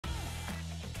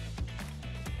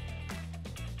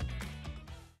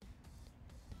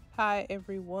Hi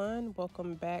everyone,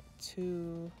 welcome back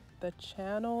to the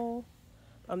channel.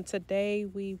 Today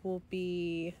we will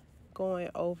be going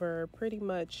over pretty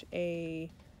much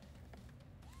a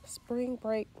spring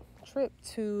break trip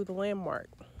to the landmark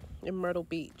in Myrtle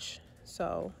Beach.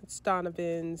 So it's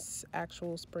Donovan's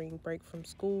actual spring break from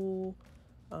school.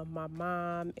 My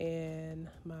mom and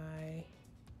my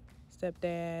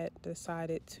stepdad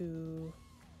decided to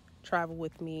travel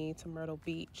with me to Myrtle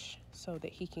Beach so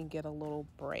that he can get a little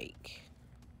break.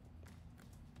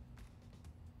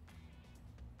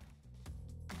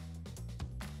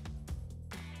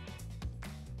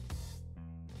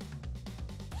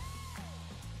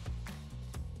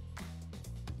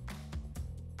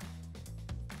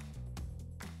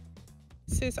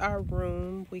 This is our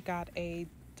room. We got a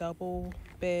double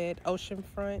bed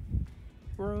oceanfront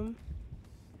room.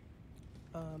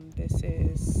 This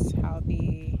is how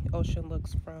the ocean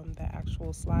looks from the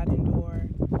actual sliding door.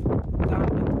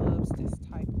 Donovan loves this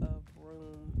type of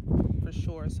room for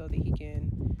sure so that he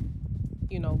can,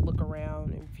 look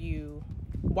around and view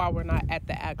while we're not at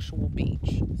the actual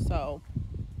beach. So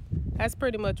that's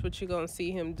pretty much what you're going to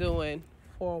see him doing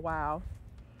for a while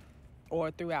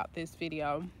or throughout this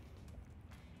video.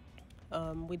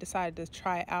 We decided to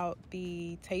try out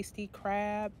the Tasty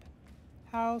Crab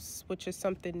House, which is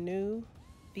something new.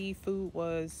 The food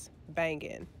was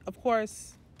banging. Of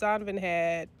course, Donovan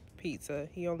had pizza.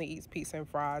 He only eats pizza and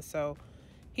fries, so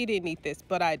he didn't eat this,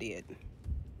 but I did.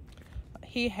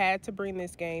 He had to bring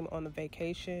this game on the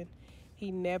vacation.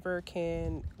 He never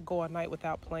can go a night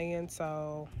without playing,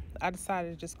 so I decided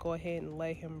to just go ahead and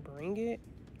let him bring it.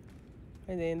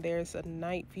 And then there's a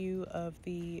night view of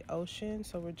the ocean,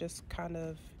 so we're just kind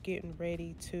of getting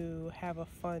ready to have a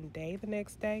fun day the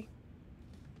next day.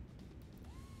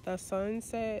 The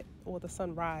sunset, or the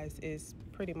sunrise, is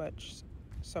pretty much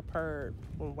superb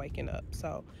when waking up.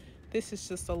 So this is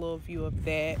just a little view of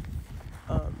that.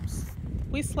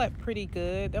 We slept pretty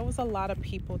good. There was a lot of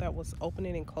people that was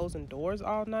opening and closing doors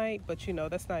all night, but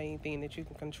that's not anything that you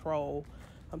can control.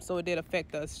 So it did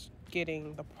affect us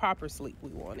getting the proper sleep we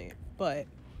wanted. But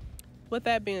with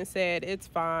that being said, it's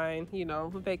fine.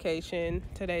 Vacation.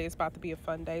 Today is about to be a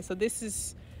fun day. So this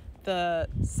is the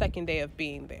second day of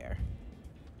being there.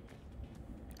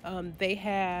 They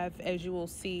have, as you will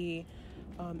see,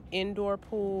 indoor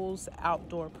pools,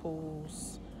 outdoor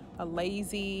pools, a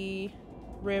lazy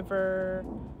river,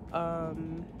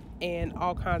 and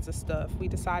all kinds of stuff. We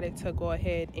decided to go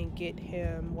ahead and get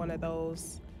him one of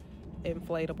those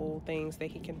inflatable things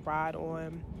that he can ride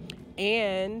on.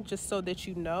 And just so that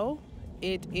you know,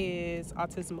 it is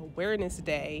Autism Awareness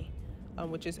Day,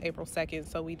 which is April 2nd.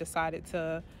 So we decided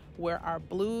to wear our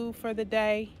blue for the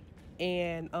day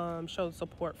and show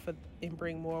support for and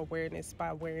bring more awareness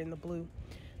by wearing the blue.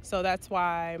 So that's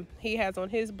why he has on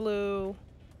his blue.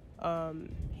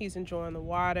 He's enjoying the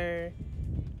water.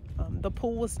 The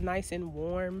pool was nice and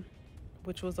warm,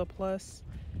 which was a plus,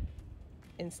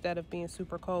 instead of being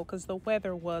super cold, because the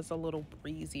weather was a little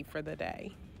breezy for the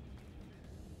day.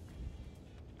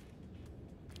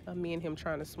 Me and him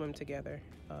trying to swim together.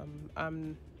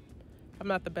 I'm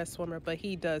not the best swimmer, but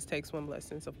he does take swim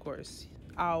lessons, of course.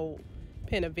 I'll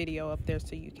pin a video up there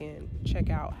so you can check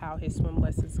out how his swim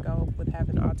lessons go with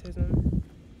having autism.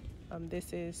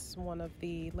 This is one of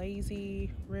the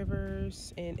lazy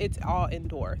rivers, and it's all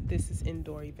indoor. This is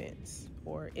indoor events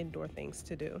or indoor things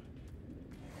to do.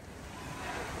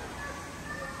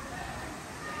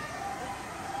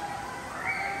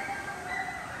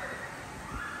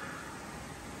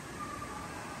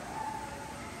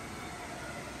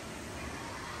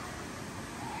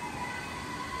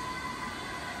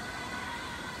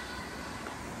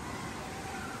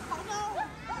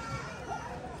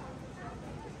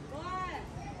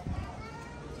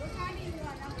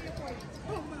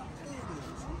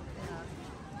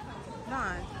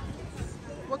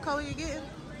 What color you getting?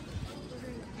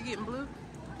 You getting blue?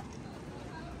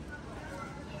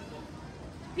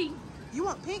 Pink. You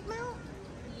want pink now?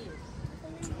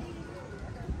 Yes.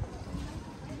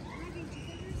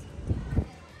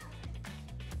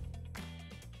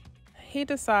 He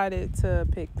decided to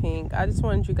pick pink. I just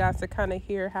wanted you guys to kind of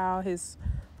hear how his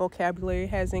vocabulary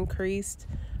has increased.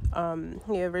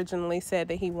 He originally said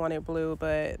that he wanted blue,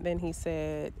 but then he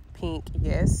said pink,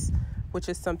 yes, which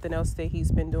is something else that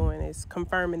he's been doing, is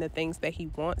confirming the things that he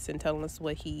wants and telling us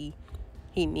what he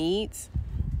needs.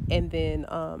 And then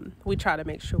we try to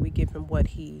make sure we give him what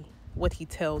he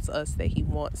tells us that he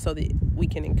wants, so that we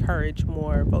can encourage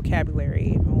more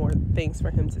vocabulary and more things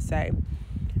for him to say.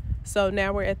 So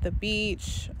now we're at the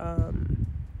beach.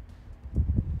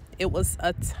 It was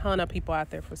a ton of people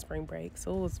out there for spring break,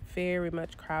 so it was very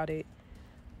much crowded.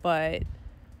 But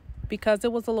Because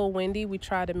it was a little windy, we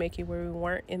tried to make it where we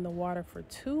weren't in the water for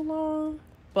too long,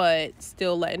 but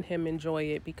still letting him enjoy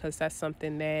it because that's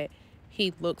something that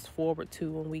he looks forward to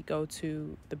when we go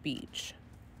to the beach.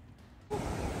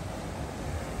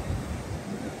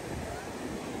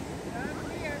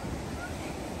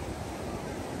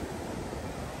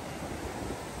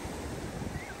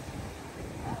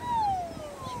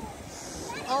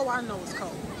 Oh, I know it's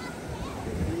cold.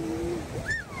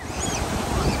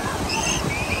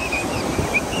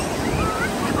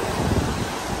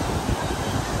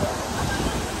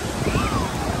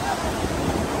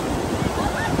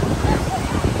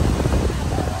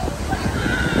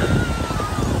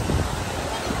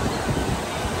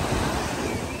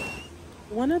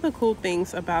 One of the cool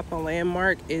things about the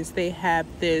landmark is they have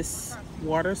this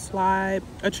water slide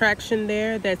attraction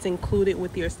there that's included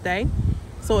with your stay.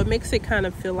 So it makes it kind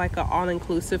of feel like an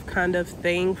all-inclusive kind of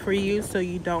thing for you, so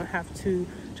you don't have to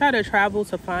try to travel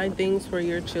to find things for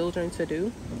your children to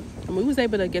do. And we was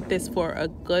able to get this for a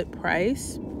good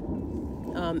price.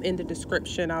 In the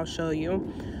description, I'll show you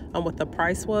what the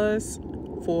price was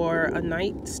for a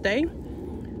night stay.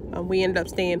 We ended up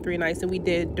staying 3 nights, and we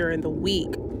did during the week.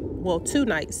 Well, 2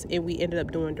 nights, and we ended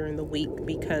up doing during the week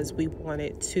because we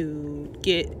wanted to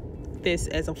get this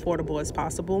as affordable as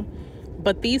possible.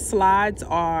 But these slides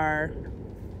are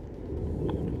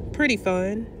pretty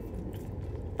fun.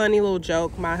 Funny little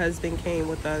joke. My husband came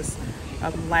with us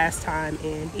last time,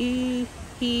 and he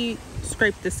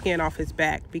scraped the skin off his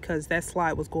back because that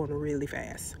slide was going really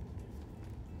fast.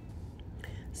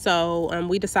 So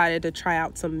we decided to try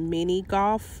out some mini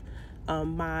golf.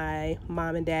 My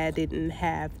mom and dad didn't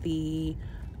have the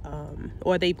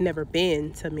or they've never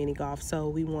been to mini golf, so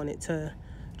we wanted to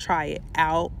try it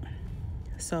out.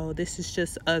 So this is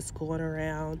just us going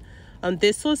around.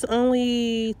 This was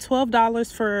only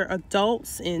 $12 for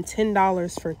adults and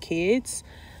 $10 for kids.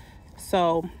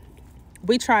 So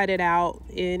we tried it out,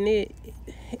 and it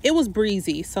was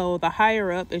breezy. So the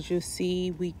higher up, as you see,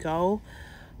 we go,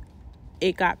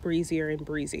 it got breezier and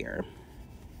breezier.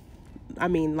 I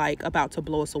mean, like about to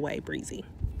blow us away breezy.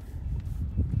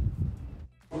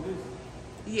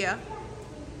 Yeah.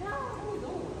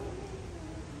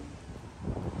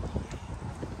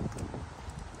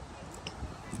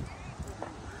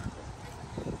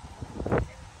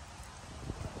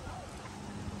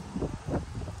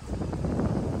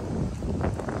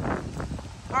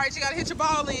 All right, you gotta hit your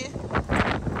ball in.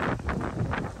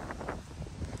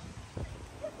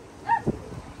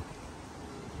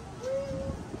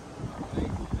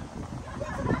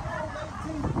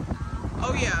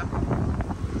 Oh yeah.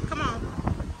 Come on.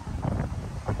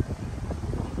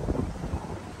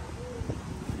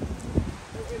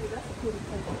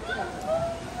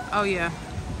 Oh yeah.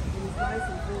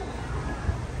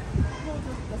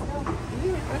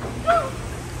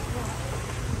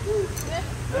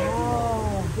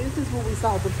 Oh, this is what we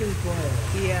saw the people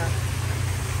at. Yeah.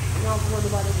 Y'all wonder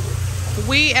why they did it.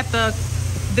 We at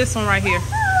this one right here.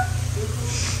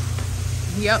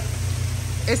 Yep.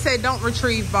 It said don't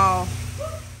retrieve ball.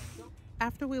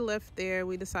 After we left there,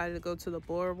 we decided to go to the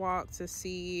boardwalk to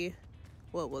see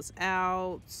what was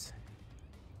out.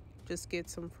 Just get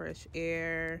some fresh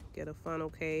air, get a funnel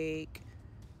cake.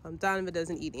 Donovan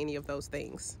doesn't eat any of those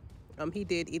things. He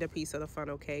did eat a piece of the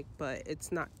funnel cake, but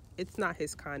it's not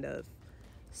his kind of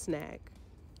snack.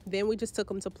 Then we just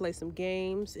took him to play some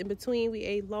games. In between, we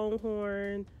ate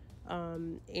Longhorn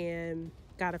and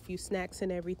got a few snacks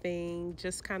and everything,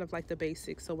 just kind of like the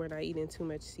basics, so we're not eating too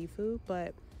much seafood.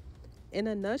 But in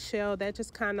a nutshell, that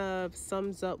just kind of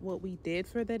sums up what we did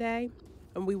for the day.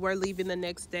 And we were leaving the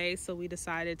next day, so we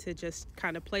decided to just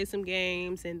kind of play some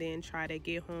games and then try to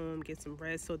get home, get some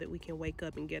rest so that we can wake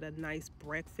up and get a nice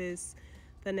breakfast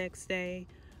the next day.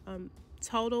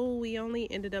 Total, we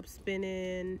only ended up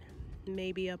spending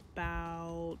maybe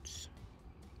about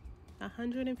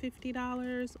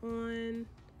 $150 on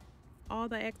all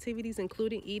the activities,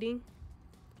 including eating,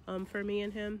 for me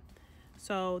and him.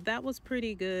 So that was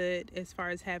pretty good as far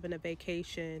as having a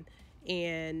vacation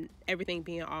and everything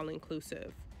being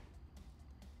all-inclusive.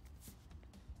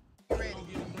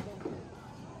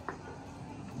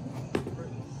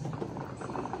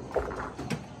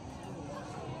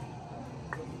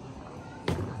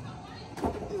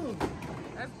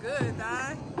 That's good,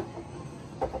 Di.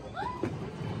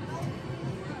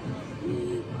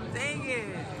 Dang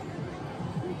it.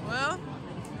 Well,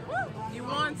 you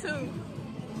won too.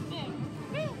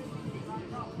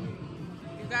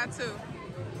 You got two.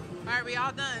 All right, we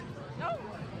all done? No.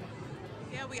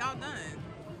 Yeah, we all done.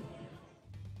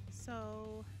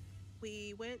 So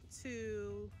we went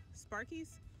to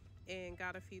Sparky's and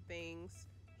got a few things.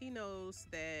 He knows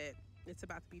that it's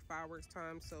about to be fireworks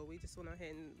time, so we just went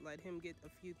ahead and let him get a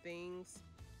few things.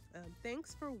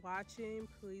 Thanks for watching.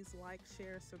 Please like,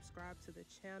 share, subscribe to the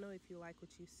channel if you like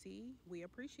what you see. We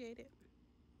appreciate it.